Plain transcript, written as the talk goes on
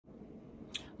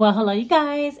Well, hello you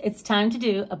guys. It's time to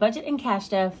do a budget and cash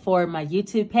stuff for my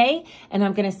YouTube pay, and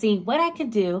I'm going to see what I can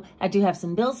do. I do have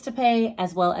some bills to pay,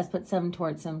 as well as put some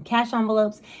towards some cash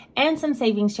envelopes and some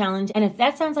savings challenge. And if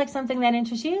that sounds like something that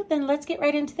interests you, then let's get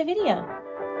right into the video.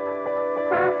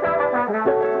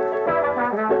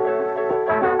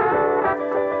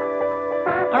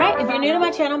 All right, if you're new to my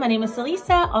channel, my name is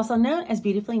Celisa, also known as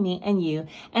Beautifully Me and You.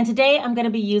 And today I'm going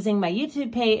to be using my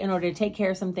YouTube pay in order to take care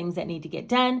of some things that need to get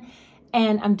done.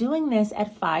 And I'm doing this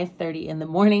at 5:30 in the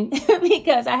morning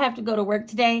because I have to go to work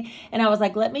today. And I was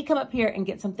like, let me come up here and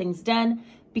get some things done.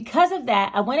 Because of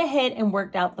that, I went ahead and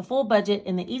worked out the full budget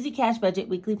in the Easy Cash Budget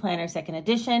Weekly Planner 2nd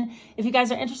edition. If you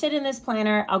guys are interested in this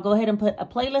planner, I'll go ahead and put a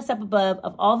playlist up above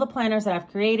of all the planners that I've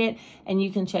created, and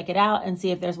you can check it out and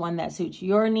see if there's one that suits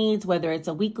your needs, whether it's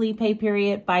a weekly pay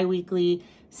period, bi-weekly,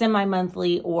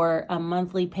 semi-monthly, or a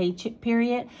monthly pay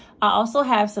period. I also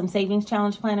have some savings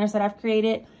challenge planners that I've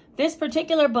created. This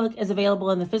particular book is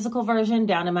available in the physical version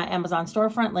down in my Amazon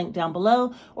storefront, link down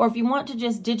below. Or if you want to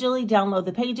just digitally download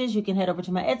the pages, you can head over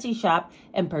to my Etsy shop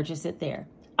and purchase it there.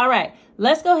 All right,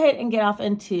 let's go ahead and get off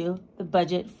into the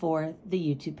budget for the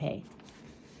YouTube pay.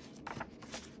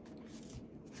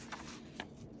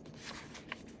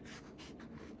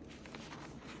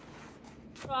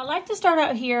 So I like to start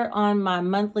out here on my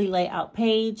monthly layout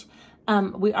page.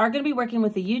 We are going to be working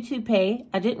with the YouTube pay.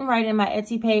 I didn't write in my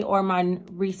Etsy pay or my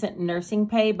recent nursing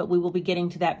pay, but we will be getting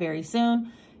to that very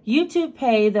soon. YouTube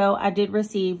pay, though, I did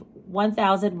receive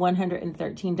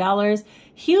 $1,113.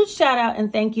 Huge shout out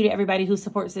and thank you to everybody who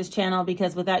supports this channel,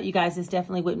 because without you guys, this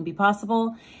definitely wouldn't be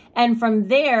possible. And from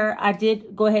there, I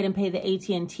did go ahead and pay the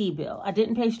AT&T bill. I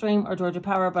didn't pay Stream or Georgia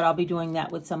Power, but I'll be doing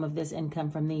that with some of this income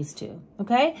from these two.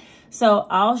 Okay, so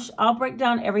I'll break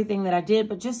down everything that I did,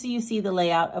 but just so you see the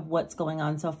layout of what's going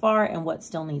on so far and what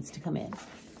still needs to come in.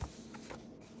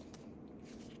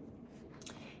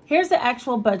 Here's the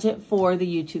actual budget for the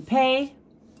YouTube pay.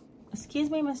 Excuse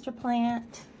me, Mr.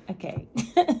 Plant. Okay.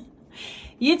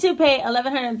 YouTube pay,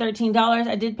 $1,113.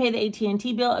 I did pay the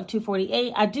AT&T bill of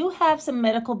 $248. I do have some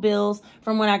medical bills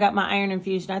from when I got my iron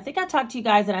infusion. I think I talked to you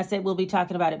guys and I said we'll be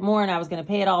talking about it more, and I was going to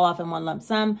pay it all off in one lump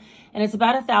sum. And it's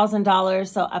about $1,000.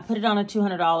 So I put it on a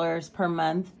 $200 per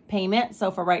month payment.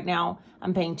 So for right now,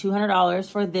 I'm paying $200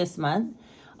 for this month.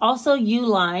 Also,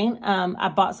 Uline, I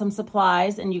bought some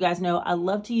supplies, and you guys know I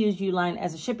love to use Uline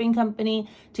as a shipping company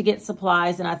to get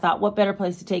supplies, and I thought what better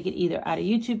place to take it either out of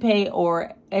YouTube Pay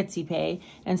or Etsy Pay.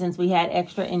 And since we had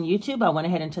extra in YouTube, I went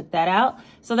ahead and took that out.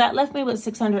 So that left me with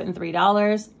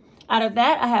 $603. Out of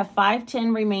that, I have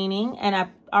 $510 remaining, and I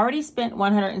already spent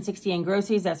 $160 in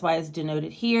groceries. That's why it's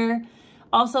denoted here.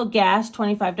 Also, gas,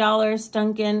 $25.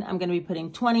 Dunkin', I'm going to be putting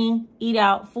 $20. Eat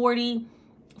Out, $40.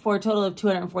 For a total of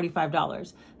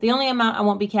 $245. The only amount I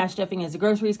won't be cash stuffing is the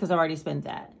groceries because I already spent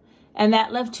that. And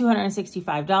that left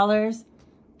 $265.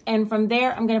 And from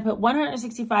there, I'm going to put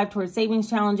 $165 towards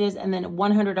savings challenges and then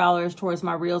 $100 towards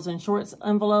my Reels and Shorts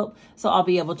envelope. So I'll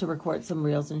be able to record some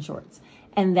Reels and Shorts.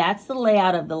 And that's the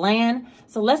layout of the land.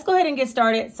 So let's go ahead and get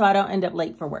started so I don't end up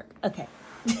late for work. Okay.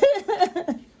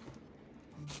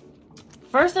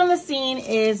 First on the scene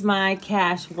is my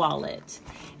cash wallet.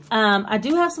 I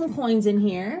do have some coins in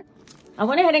here. I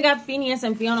went ahead and got Phineas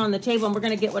and Fiona on the table, and we're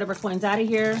going to get whatever coins out of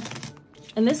here.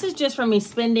 And this is just from me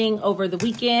spending over the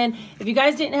weekend. If you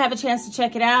guys didn't have a chance to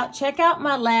check it out, check out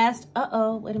my last,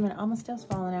 wait a minute, all my stuff's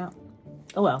falling out.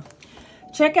 Oh, well.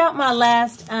 Check out my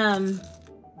last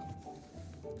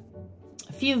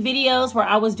few videos where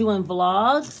I was doing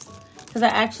vlogs, because I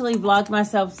actually vlogged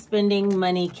myself spending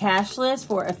money cashless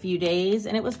for a few days,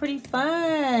 and it was pretty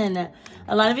fun.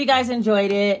 A lot of you guys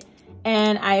enjoyed it,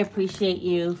 and I appreciate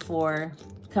you for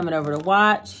coming over to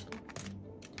watch.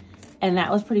 And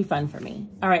that was pretty fun for me.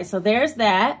 All right, so there's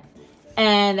that.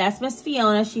 And that's Miss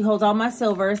Fiona. She holds all my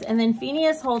silvers. And then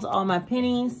Phineas holds all my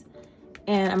pennies.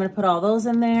 And I'm going to put all those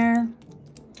in there.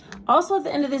 Also, at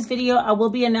the end of this video, I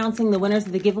will be announcing the winners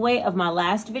of the giveaway of my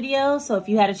last video. So if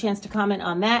you had a chance to comment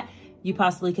on that, you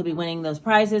possibly could be winning those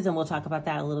prizes. And we'll talk about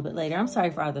that a little bit later. I'm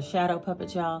sorry for all the shadow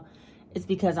puppets, y'all. It's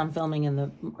because I'm filming in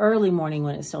the early morning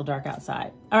when it's still dark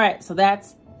outside. All right, so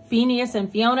that's Phineas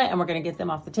and Fiona, and we're going to get them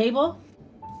off the table.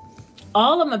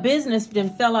 All of my business then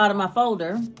fell out of my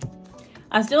folder.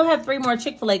 I still have 3 more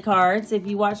Chick-fil-A cards. If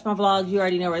you watch my vlogs, you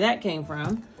already know where that came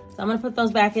from. So I'm going to put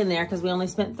those back in there because we only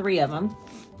spent 3 of them.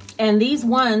 And these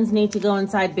ones need to go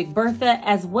inside Big Bertha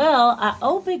as well. I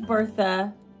owe Big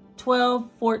Bertha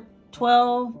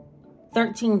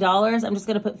 $13. I'm just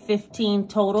going to put $15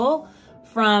 total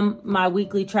from my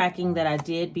weekly tracking that I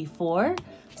did before.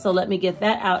 So let me get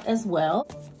that out as well.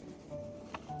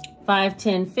 5,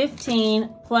 10, 15,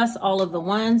 plus all of the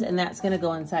ones, and that's gonna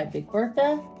go inside Big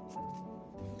Bertha.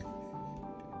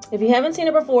 If you haven't seen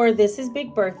it before, this is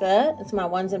Big Bertha. It's my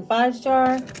 1s and 5s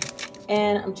jar.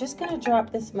 And I'm just gonna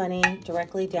drop this money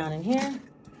directly down in here.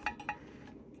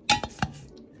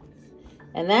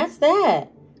 And that's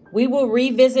that. We will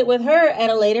revisit with her at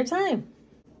a later time.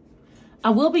 I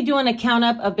will be doing a count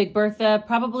up of Big Bertha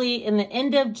probably in the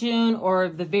end of June or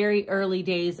the very early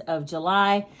days of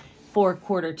July for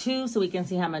Q2 so we can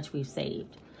see how much we've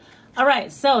saved. All right,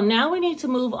 so now we need to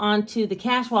move on to the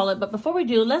cash wallet. But before we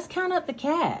do, let's count up the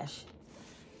cash.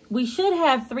 We should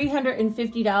have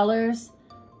 $350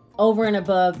 over and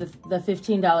above the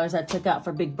 $15 I took out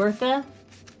for Big Bertha.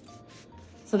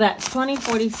 So that's 20,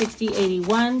 40, 60,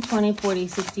 81, 20, 40,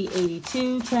 60,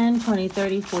 82, 10, 20,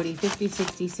 30, 40, 50,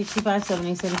 60, 65,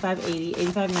 70, 75, 80,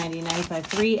 85, 90, 95,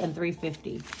 3, and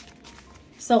 350.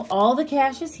 So all the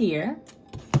cash is here,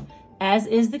 as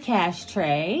is the cash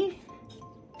tray.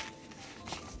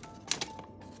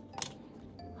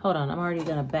 Hold on, I'm already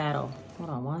gonna battle. Hold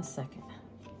on 1 second.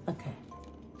 Okay.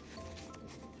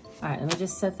 All right, let me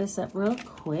just set this up real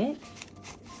quick.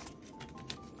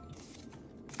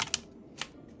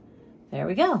 There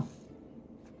we go.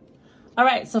 All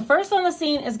right, so first on the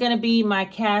scene is gonna be my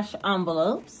cash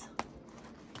envelopes.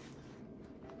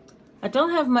 I don't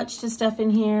have much to stuff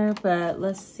in here, but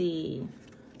let's see.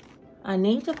 I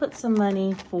need to put some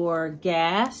money for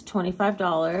gas, $25.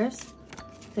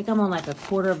 I think I'm on like a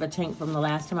quarter of a tank from the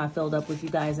last time I filled up with you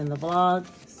guys in the vlog.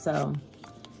 So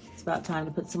it's about time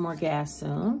to put some more gas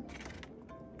soon.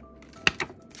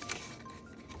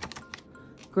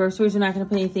 Groceries, we're not going to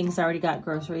put anything because I already got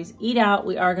groceries. Eat out,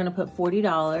 we are going to put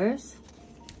 $40.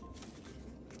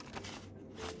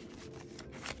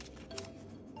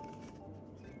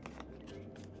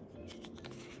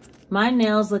 My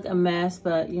nails look a mess,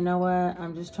 but you know what?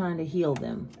 I'm just trying to heal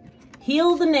them.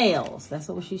 Heal the nails. That's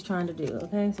what she's trying to do,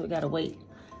 okay? So we got to wait.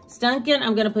 Stunkin',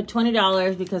 I'm going to put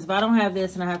 $20 because if I don't have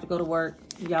this and I have to go to work,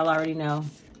 y'all already know,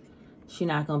 she's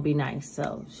not going to be nice.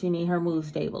 So she need her mood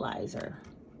stabilizer.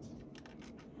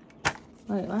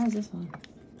 Wait, why is this one?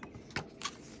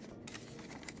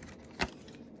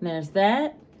 There's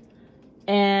that.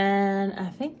 And I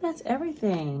think that's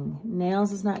everything.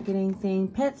 Nails is not getting anything.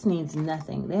 Pets needs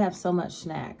nothing. They have so much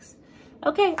snacks.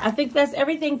 Okay, I think that's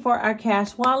everything for our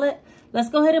cash wallet. Let's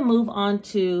go ahead and move on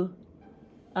to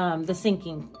the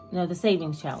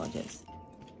savings challenges.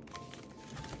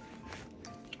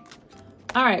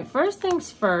 All right, first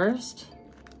things first.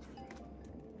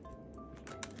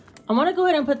 I want to go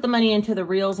ahead and put the money into the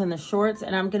reels and the shorts,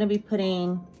 and I'm going to be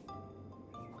putting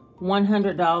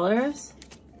 $100.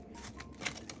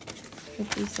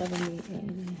 50, 70,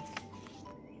 80.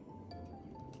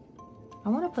 I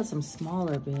want to put some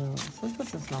smaller bills. Let's put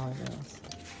some smaller bills.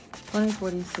 20,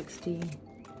 40, 60.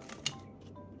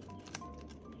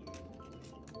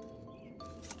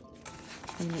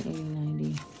 70, 80,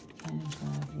 90, 10,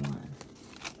 5, 1.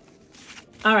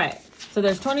 All right. So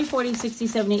there's 20, 40, 60,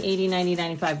 70, 80, 90,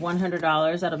 95,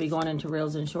 $100. That'll be going into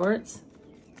reels and shorts.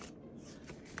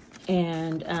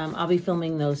 And I'll be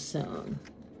filming those soon.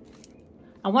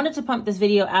 I wanted to pump this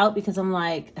video out because I'm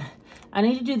like, I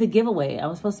need to do the giveaway. I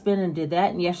was supposed to spin and did that.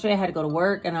 And yesterday I had to go to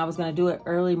work and I was going to do it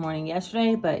early morning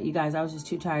yesterday. But you guys, I was just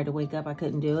too tired to wake up. I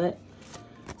couldn't do it.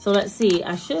 So let's see.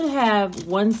 I should have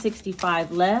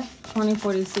 165 left. 20,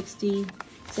 40, 60,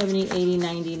 70, 80,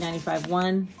 90, 95,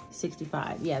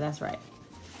 165. Yeah, that's right.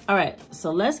 All right. So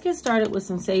let's get started with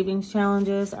some savings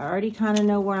challenges. I already kind of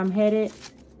know where I'm headed.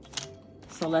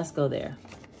 So let's go there.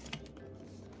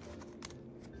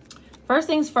 First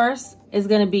things first is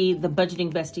going to be the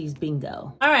Budgeting Besties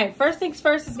Bingo. All right, first things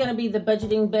first is going to be the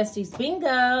Budgeting Besties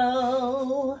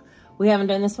Bingo. We haven't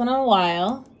done this one in a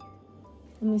while.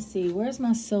 Let me see, where's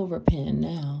my silver pen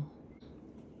now?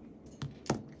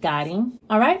 Got him.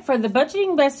 All right, for the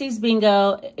Budgeting Besties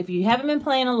Bingo, if you haven't been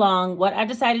playing along, what I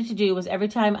decided to do was every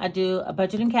time I do a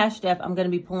budget and cash step, I'm going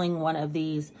to be pulling one of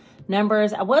these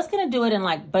numbers. I was going to do it in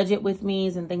like budget with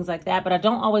me's and things like that, but I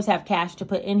don't always have cash to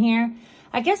put in here.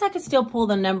 I guess I could still pull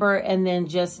the number and then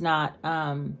just not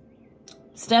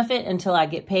stuff it until I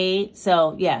get paid.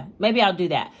 So yeah, maybe I'll do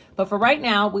that. But for right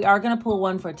now, we are going to pull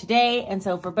one for today. And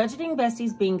so for Budgeting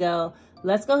Besties Bingo,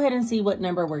 let's go ahead and see what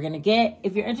number we're going to get.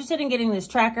 If you're interested in getting this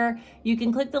tracker, you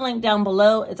can click the link down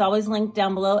below. It's always linked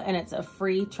down below and it's a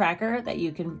free tracker that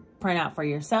you can print out for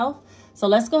yourself. So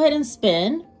let's go ahead and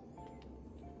spin.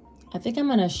 I think I'm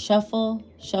going to shuffle,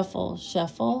 shuffle,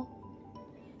 shuffle,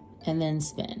 and then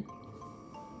spin.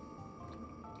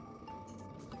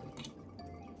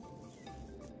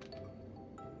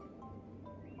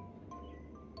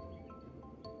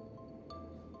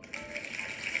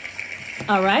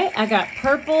 All right, I got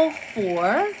purple 4.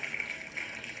 So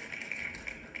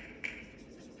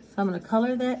I'm going to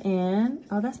color that in.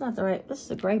 Oh, that's not the right. This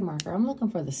is a gray marker. I'm looking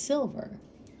for the silver.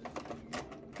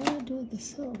 What do I do with the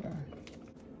silver?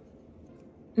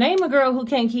 Name a girl who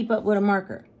can't keep up with a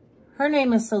marker. Her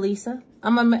name is Salisa.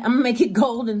 I'm gonna make it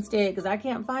gold instead because I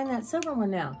can't find that silver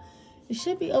one now. It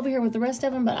should be over here with the rest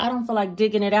of them, but I don't feel like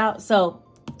digging it out. So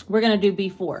we're going to do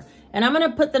B4. And I'm going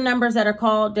to put the numbers that are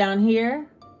called down here.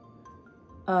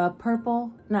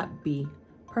 Purple, not B.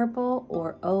 Purple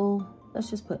or O. Let's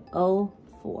just put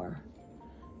O4.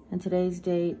 And today's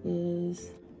date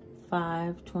is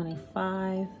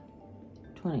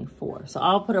 5/25/24. So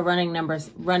I'll put a running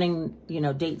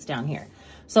dates down here.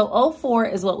 So 04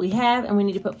 is what we have, and we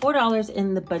need to put $4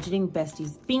 in the Budgeting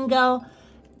Besties bingo.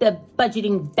 The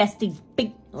Budgeting Bestie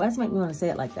big. Why does it make me want to say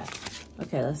it like that?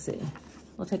 Okay, let's see.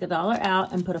 We'll take $1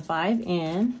 out and put a 5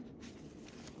 in.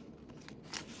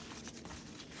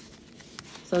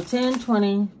 So 10,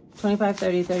 20, 25,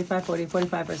 30, 35, 40,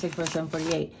 45, 46, 47,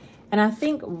 48. And I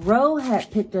think Ro had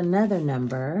picked another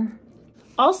number.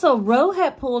 Also, Ro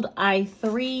had pulled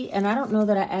I3, and I don't know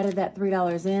that I added that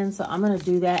 $3 in, so I'm going to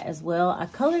do that as well. I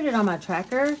colored it on my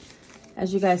tracker,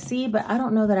 as you guys see, but I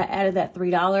don't know that I added that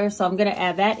 $3, so I'm going to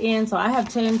add that in. So I have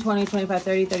 10, 20, 25,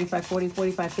 30, 35, 40,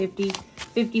 45, 50,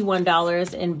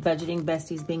 $51 in Budgeting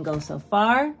Besties bingo so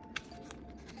far.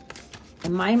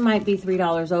 And mine might be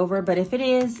 $3 over, but if it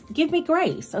is, give me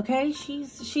grace, okay?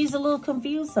 She's a little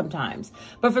confused sometimes.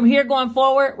 But from here going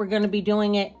forward, we're going to be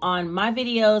doing it on my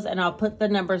videos, and I'll put the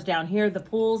numbers down here, the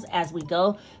pools, as we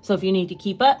go. So if you need to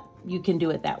keep up, you can do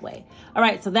it that way. All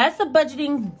right, so that's the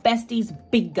Budgeting Besties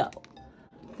bingo.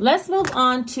 Let's move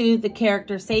on to the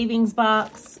character savings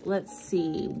box. Let's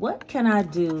see, what can I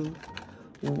do?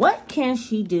 What can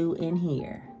she do in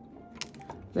here?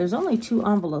 There's only 2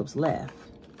 envelopes left.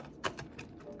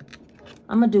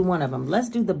 I'm gonna do one of them. Let's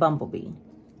do the Bumblebee.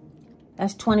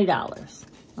 That's $20.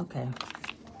 Okay.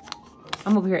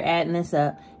 I'm over here adding this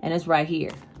up, and it's right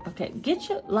here. Okay, get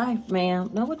your life, ma'am.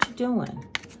 Know what you're doing.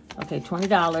 Okay,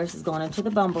 $20 is going into the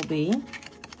Bumblebee.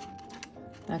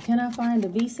 Now, can I find a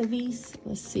vis-a-vis?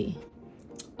 Let's see.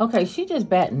 Okay, she just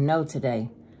batting no today.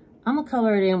 I'm gonna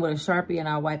color it in with a Sharpie, and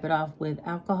I'll wipe it off with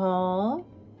alcohol.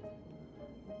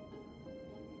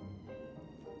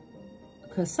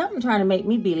 Because something trying to make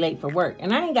me be late for work,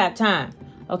 and I ain't got time.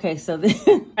 Okay, so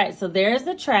all right, so there's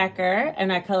the tracker,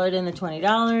 and I colored in the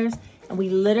 $20, and we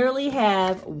literally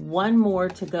have 1 more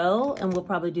to go, and we'll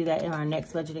probably do that in our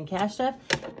next Budgeting Cash-app,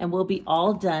 and we'll be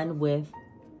all done with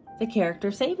the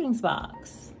character savings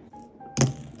box.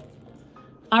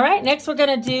 All right, next we're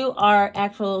gonna do our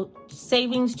actual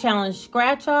savings challenge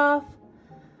scratch off.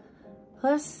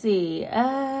 Let's see,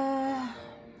 I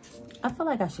feel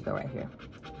like I should go right here.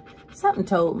 Something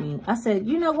told me. I said,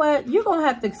 you know what? You're going to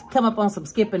have to come up on some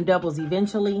skipping doubles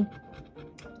eventually.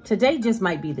 Today just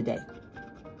might be the day.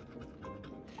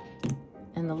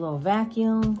 And the little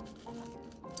vacuum.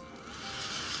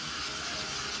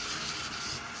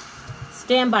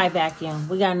 Standby vacuum.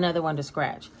 We got another one to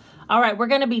scratch. All right, we're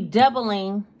going to be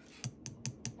doubling.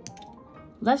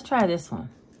 Let's try this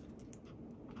one.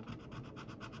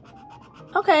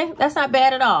 Okay, that's not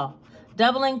bad at all.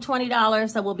 Doubling $20,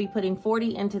 so we'll be putting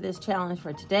 40 into this challenge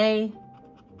for today.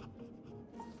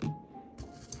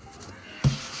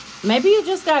 Maybe you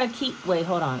just gotta keep, wait,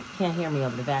 hold on. Can't hear me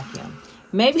over the vacuum.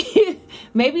 Maybe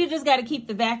you just gotta keep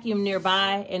the vacuum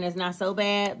nearby and it's not so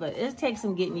bad, but it takes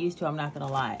some getting used to, I'm not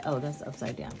gonna lie. Oh, that's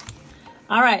upside down.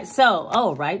 All right, so,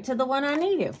 oh, right to the one I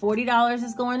needed. $40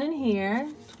 is going in here.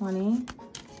 20,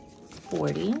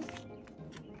 40.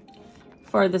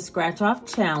 For the scratch off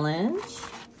challenge.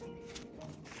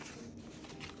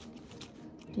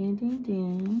 Ding, ding,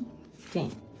 ding,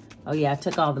 ding. Oh yeah, I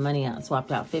took all the money out and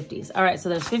swapped out 50s. All right, so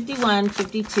there's 51,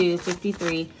 52,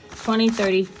 53, 20,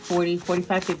 30, 40,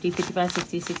 45, 50, 55,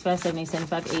 60, 65, 70,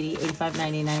 75, 80, 85,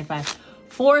 90, 95.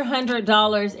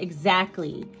 $400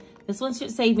 exactly. This one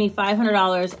should save me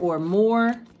 $500 or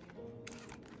more.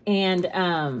 And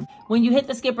when you hit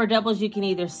the skip or doubles, you can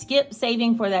either skip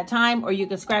saving for that time or you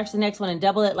can scratch the next one and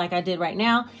double it like I did right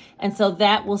now. And so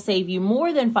that will save you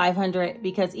more than $500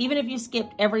 because even if you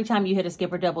skipped every time you hit a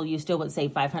skip or double, you still would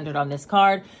save $500 on this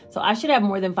card. So I should have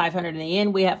more than $500 in the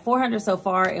end. We have $400 so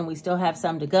far and we still have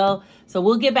some to go. So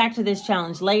we'll get back to this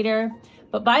challenge later.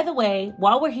 But by the way,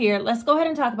 while we're here, let's go ahead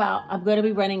and talk about, I'm going to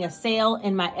be running a sale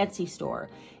in my Etsy store.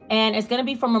 And it's going to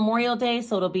be for Memorial Day,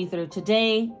 so it'll be through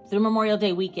today, through Memorial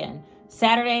Day weekend.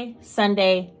 Saturday,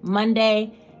 Sunday,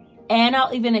 Monday, and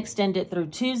I'll even extend it through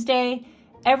Tuesday.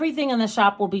 Everything in the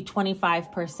shop will be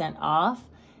 25% off.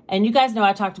 And you guys know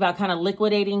I talked about kind of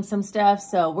liquidating some stuff.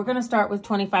 So we're going to start with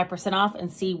 25% off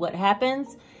and see what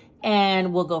happens.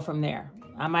 And we'll go from there.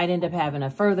 I might end up having a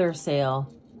further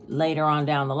sale later on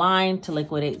down the line to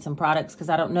liquidate some products because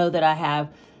I don't know that I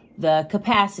have the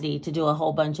capacity to do a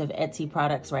whole bunch of Etsy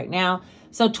products right now.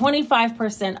 So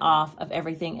 25% off of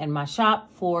everything in my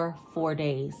shop for 4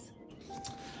 days.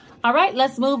 All right,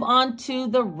 let's move on to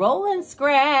the Roll and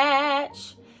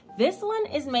Scratch. This one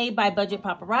is made by Budget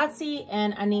Paparazzi,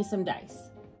 and I need some dice.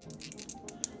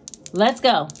 Let's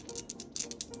go.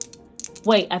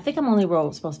 Wait, I think I'm only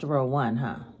supposed to roll one,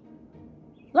 huh?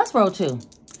 Let's roll two.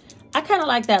 I kind of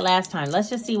like that last time. Let's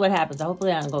just see what happens.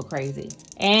 Hopefully I don't go crazy.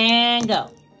 And go.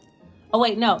 Oh,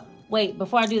 wait, no. Wait,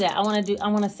 before I do that, I want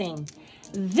to sing.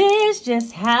 This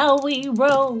just how we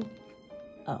roll.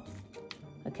 Oh,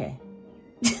 okay.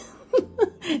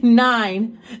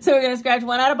 9. So we're going to scratch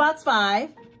one out of box 5.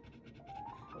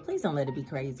 Please don't let it be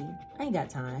crazy. I ain't got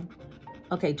time.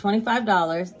 Okay,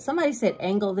 $25. Somebody said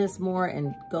angle this more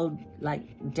and go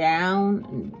like down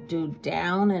and do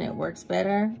down and it works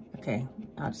better. Okay,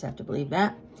 I'll just have to believe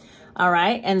that. All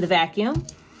right, and the vacuum.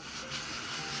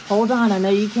 Hold on, I know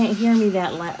you can't hear me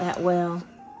that well.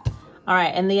 All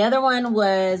right, and the other one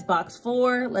was box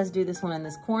 4. Let's do this one in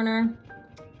this corner.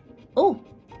 Oh,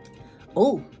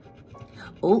 oh,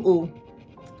 oh, oh.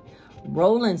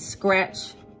 Roll and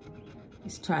Scratch.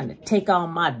 He's trying to take all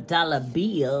my dollar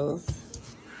bills.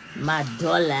 My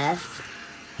dollars.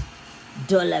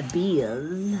 Dollar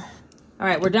bills. All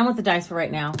right, we're done with the dice for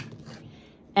right now.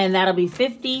 And that'll be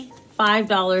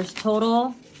 $55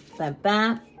 total. Bam,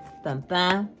 bam, bam,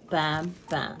 bam, bam,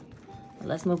 bam.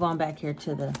 Let's move on back here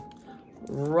to the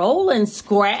Roll and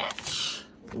Scratch.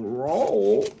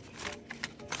 Roll.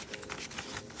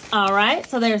 All right,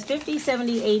 so there's $50,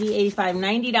 $70, $80,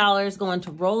 $85, $90 going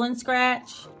to Roll and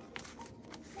Scratch.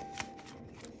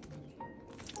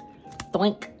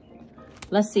 Doink.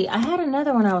 Let's see. I had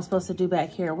another one I was supposed to do back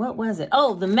here. What was it?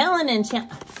 Oh, the melanin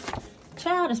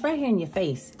child, it's right here in your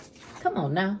face. Come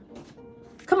on now.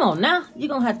 Come on now. You're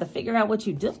going to have to figure out what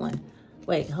you're doing.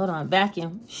 Wait, hold on.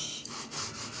 Vacuum. Shh.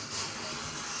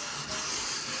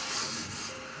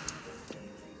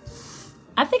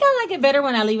 I think I like it better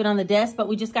when I leave it on the desk, but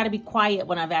we just got to be quiet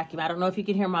when I vacuum. I don't know if you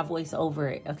can hear my voice over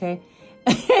it, okay?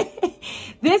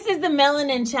 This is the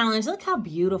Melanin Challenge. Look how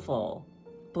beautiful.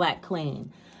 Black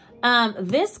Clean.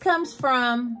 This comes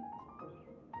from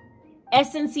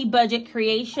SNC Budget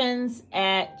Creations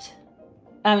on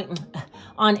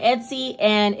Etsy,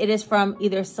 and it is from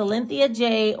either Cynthia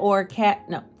J or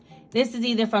this is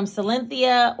either from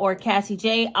Cynthia or Cassie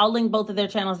J. I'll link both of their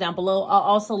channels down below. I'll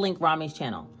also link Rami's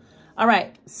channel. All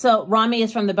right, so Rami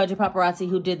is from the Budget Paparazzi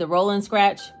who did the Roll and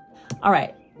Scratch. All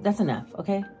right, that's enough,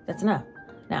 okay? That's enough.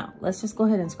 Now, let's just go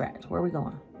ahead and scratch. Where are we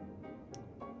going?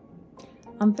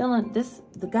 I'm feeling this,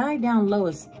 the guy down low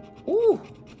is, ooh,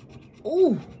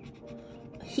 ooh,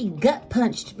 he gut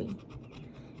punched me.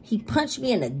 He punched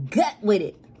me in the gut with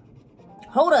it.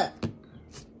 Hold up.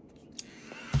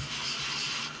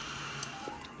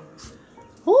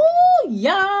 Ooh,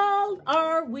 y'all,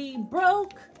 are we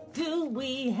broke? Do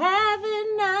we have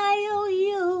an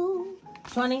IOU?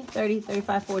 20, 30,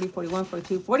 35, 40, 41,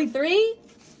 42, 43?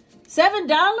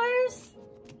 $7?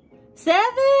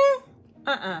 7?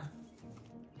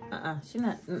 She's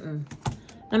not,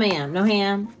 No ma'am, no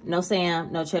ham, no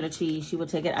Sam, no cheddar cheese. She will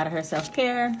take it out of her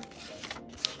self-care.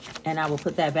 And I will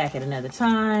put that back at another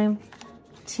time.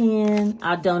 10,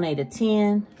 I'll donate a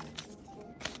 10.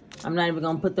 I'm not even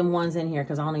gonna put them ones in here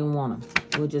because I don't even want them.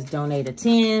 We'll just donate a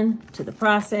 10 to the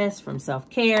process from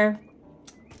self-care.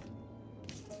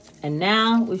 And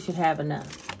now we should have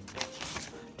enough.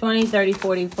 20, 30,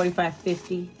 40, 45,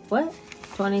 50. What?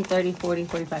 20, 30, 40,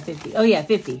 45, 50. Oh yeah,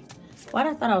 50. Why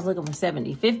I thought I was looking for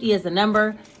 70. 50 is the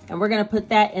number, and we're gonna put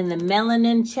that in the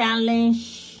Melanin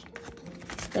Challenge.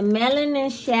 The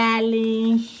Melanin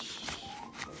Challenge.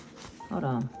 Hold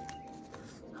on.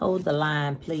 Hold the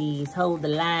line, please. Hold the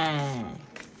line.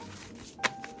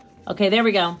 Okay, there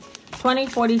we go. 20,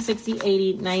 40, 60,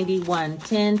 80, 90, 1,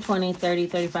 10, 20, 30,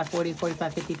 35, 40,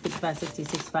 45, 50, 55, 60,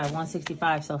 65,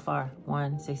 165 so far.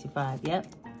 165, yep.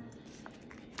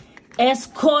 Es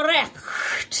correct.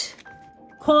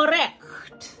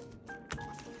 Correct.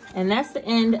 And that's the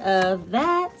end of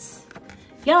that.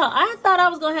 Y'all, I thought I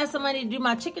was going to have somebody do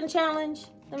my chicken challenge.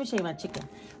 Let me show you my chicken.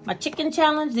 My chicken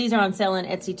challenge. These are on sale on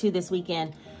Etsy too this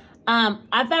weekend. I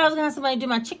thought I was going to have somebody do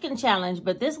my chicken challenge,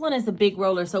 but this one is the big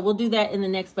roller. So we'll do that in the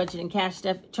next budget and cash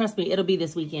stuff. Trust me, it'll be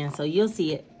this weekend. So you'll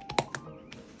see it.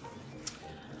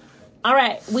 All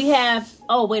right. We have,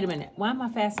 oh, wait a minute. Why am I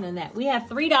fastening that? We have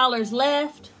 $3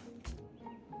 left.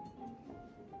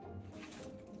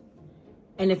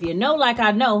 And if you know, like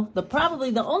I know,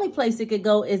 probably the only place it could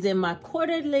go is in my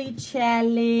quarterly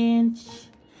challenge.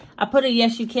 I put a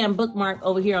Yes You Can bookmark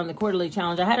over here on the quarterly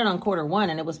challenge. I had it on quarter 1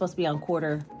 and it was supposed to be on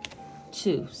quarter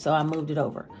 2. So I moved it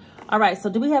over. All right. So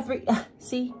do we have 3?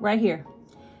 See right here.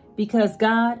 Because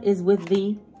God is with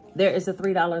thee. There is a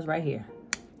 $3 right here.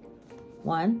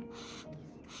 1,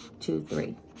 2,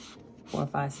 3, 4,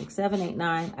 5, 6, 7, 8,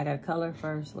 9. I got a color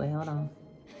first. Wait, hold on.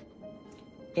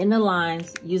 In the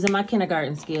lines, using my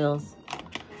kindergarten skills.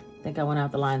 I think I went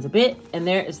out the lines a bit. And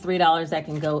there is $3 that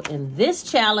can go in this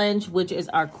challenge, which is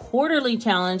our quarterly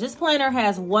challenge. This planner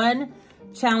has 1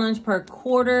 challenge per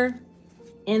quarter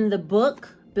in the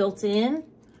book built in.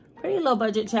 Pretty low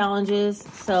budget challenges.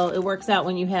 So it works out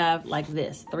when you have like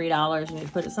this, $3. You need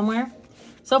to put it somewhere.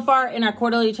 So far in our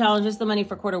quarterly challenges, the money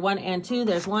for quarter 1 and 2,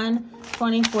 there's 1,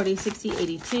 20, 40, 60,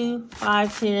 82,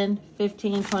 5, 10,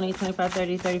 15, 20, 25,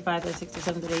 30, 35, 36,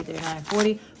 37, 38, 39,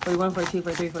 40, 41, 42,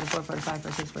 43, 44, 45,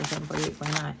 46, 47, 48,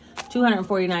 49.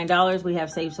 $249 we have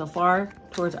saved so far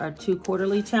towards our 2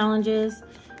 quarterly challenges.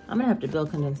 I'm gonna have to bill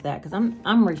condense that because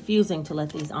I'm refusing to let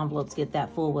these envelopes get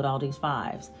that full with all these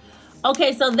 5s.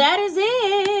 Okay, so that is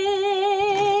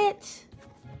it.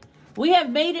 We have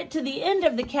made it to the end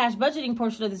of the cash budgeting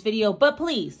portion of this video, but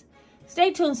please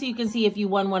stay tuned so you can see if you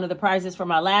won one of the prizes from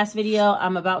my last video.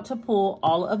 I'm about to pull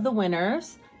all of the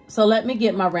winners. So let me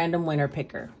get my random winner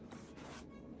picker.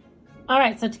 All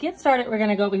right, so to get started, we're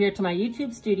gonna go over here to my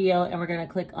YouTube studio and we're gonna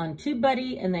click on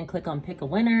TubeBuddy and then click on pick a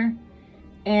winner.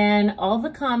 And all the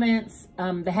comments,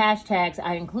 the hashtags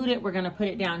I included, we're gonna put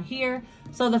it down here.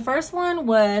 So the first one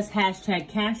was hashtag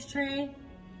cash tray.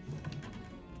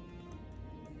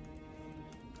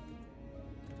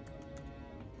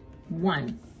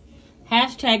 One.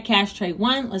 Hashtag cash tray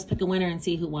 1. Let's pick a winner and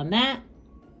see who won that.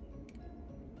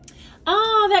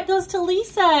 Oh, that goes to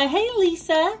Lisa. Hey,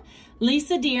 Lisa.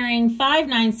 Lisa Deering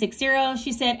 5960.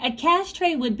 She said, a cash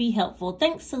tray would be helpful.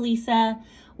 Thanks, Lisa.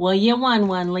 Well, you won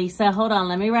one, Lisa. Hold on.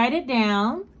 Let me write it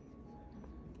down.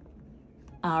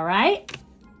 All right.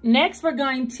 Next, we're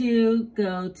going to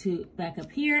go to back up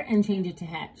here and change it to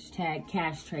hashtag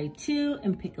cash tray 2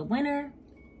 and pick a winner.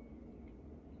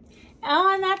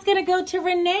 Oh, and that's going to go to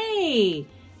Renee.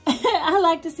 I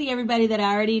like to see everybody that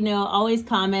I already know always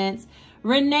comments.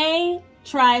 Renee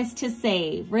tries to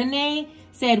save. Renee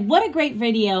said, what a great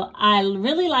video. I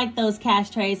really like those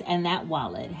cash trays and that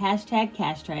wallet. Hashtag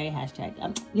cash tray,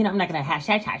 hashtag, you know, I'm not going to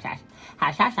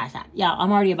hashtag. Yeah,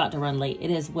 I'm already about to run late. It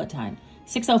is what time?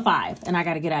 6:05, and I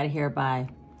got to get out of here by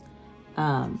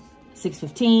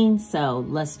 6:15. So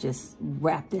let's just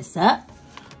wrap this up.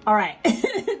 All right.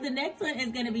 The next one is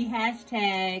going to be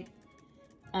hashtag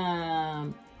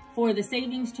for the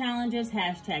savings challenges,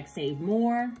 hashtag save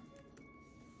more.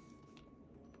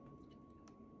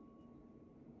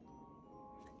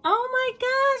 Oh my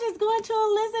gosh, it's going to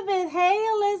Elizabeth. Hey,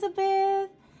 Elizabeth.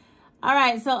 All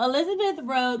right, so Elizabeth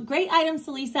wrote, great items,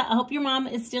 Lisa. I hope your mom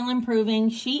is still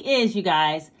improving. She is, you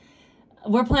guys.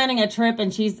 We're planning a trip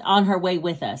and she's on her way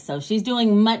with us. So she's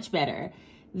doing much better.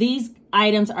 These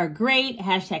items are great.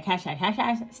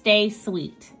 Hashtag, stay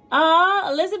sweet.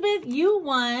 Elizabeth, you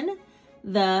won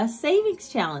the savings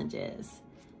challenges.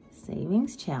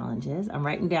 Savings challenges. I'm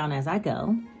writing down as I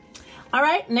go. All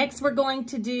right, next we're going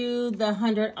to do the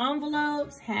 100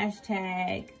 envelopes.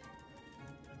 Hashtag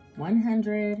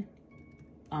 100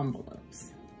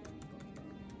 envelopes.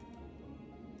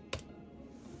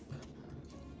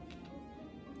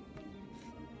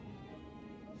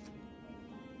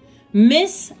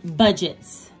 Miss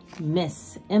Budgets.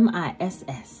 Miss,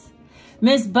 M-I-S-S.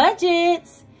 Miss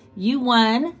Budgets, you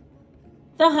won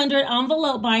the 100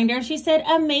 envelope binder. She said,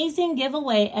 amazing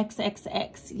giveaway,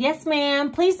 XXX. Yes,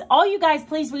 ma'am. Please, all you guys,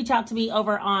 please reach out to me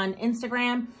over on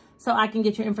Instagram so I can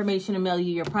get your information and mail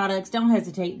you your products. Don't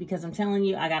hesitate because I'm telling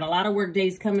you, I got a lot of work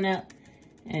days coming up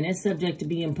and it's subject to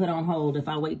being put on hold if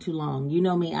I wait too long. You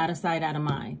know me, out of sight, out of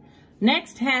mind.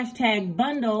 Next, hashtag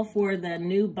bundle for the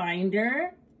new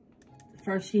binder.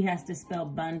 First, she has to spell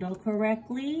bundle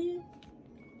correctly.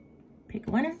 Pick a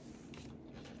winner.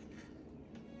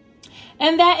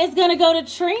 And that is going to go to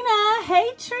Trina.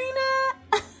 Hey,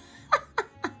 Trina.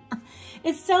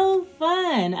 It's so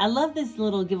fun. I love this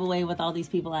little giveaway with all these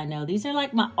people I know. These are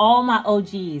like all my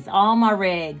OGs, all my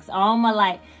regs, all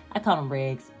my I call them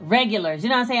regs, regulars. You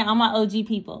know what I'm saying? All my OG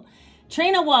people.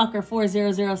 Trina Walker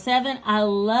 4007. I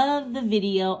love the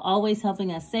video. Always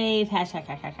helping us save.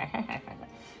 Hashtag.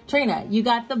 Trina, you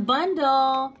got the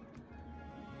bundle.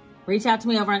 Reach out to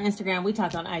me over on Instagram. We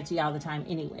talk on IG all the time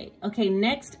anyway. Okay,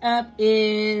 next up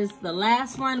is the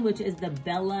last one, which is the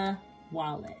Bella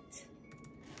wallet.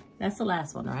 That's the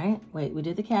last one, right? Wait, we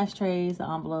did the cash trays, the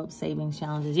envelopes, savings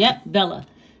challenges. Yep, Bella.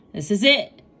 This is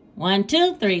it. 1,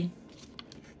 2, 3.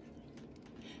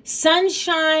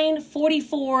 Sunshine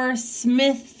 44,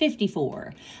 Smith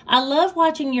 54. I love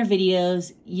watching your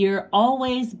videos. You're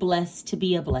always blessed to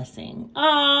be a blessing.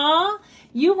 Aww,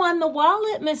 you won the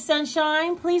wallet, Miss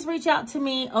Sunshine. Please reach out to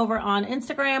me over on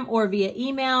Instagram or via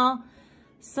email.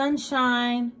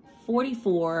 Sunshine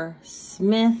 44,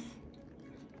 Smith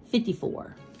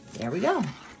 54. There we go.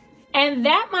 And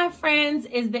that, my friends,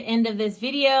 is the end of this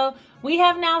video. We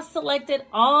have now selected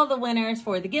all the winners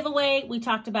for the giveaway. We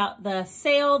talked about the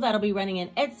sale that'll be running in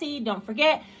Etsy. Don't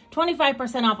forget,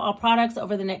 25% off all products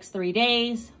over the next 4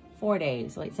 days.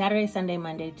 Wait, Saturday, Sunday,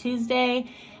 Monday, Tuesday.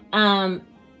 Off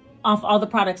all the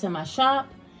products in my shop.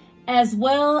 As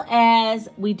well as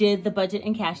we did the budget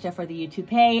and Cash.app for the YouTube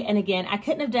Pay. And again, I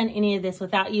couldn't have done any of this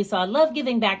without you. So I love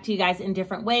giving back to you guys in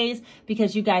different ways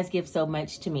because you guys give so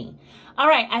much to me. All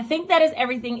right, I think that is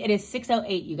everything. It is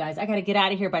 6:08, you guys. I got to get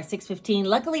out of here by 6:15.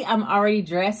 Luckily, I'm already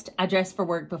dressed. I dressed for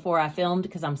work before I filmed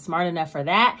because I'm smart enough for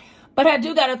that. But I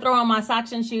do got to throw on my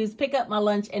socks and shoes, pick up my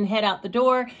lunch, and head out the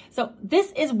door. So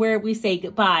this is where we say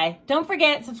goodbye. Don't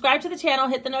forget, subscribe to the channel,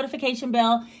 hit the notification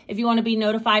bell if you want to be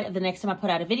notified of the next time I put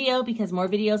out a video, because more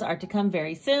videos are to come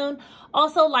very soon.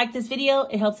 Also, like this video.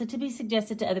 It helps it to be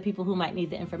suggested to other people who might need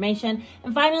the information.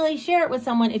 And finally, share it with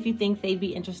someone if you think they'd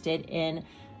be interested in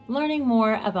learning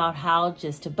more about how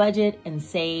just to budget and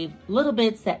save little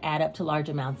bits that add up to large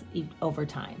amounts over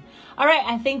time. All right,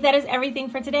 I think that is everything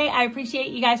for today. I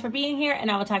appreciate you guys for being here,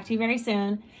 and I will talk to you very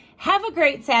soon. Have a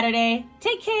great Saturday.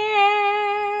 Take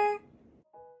care.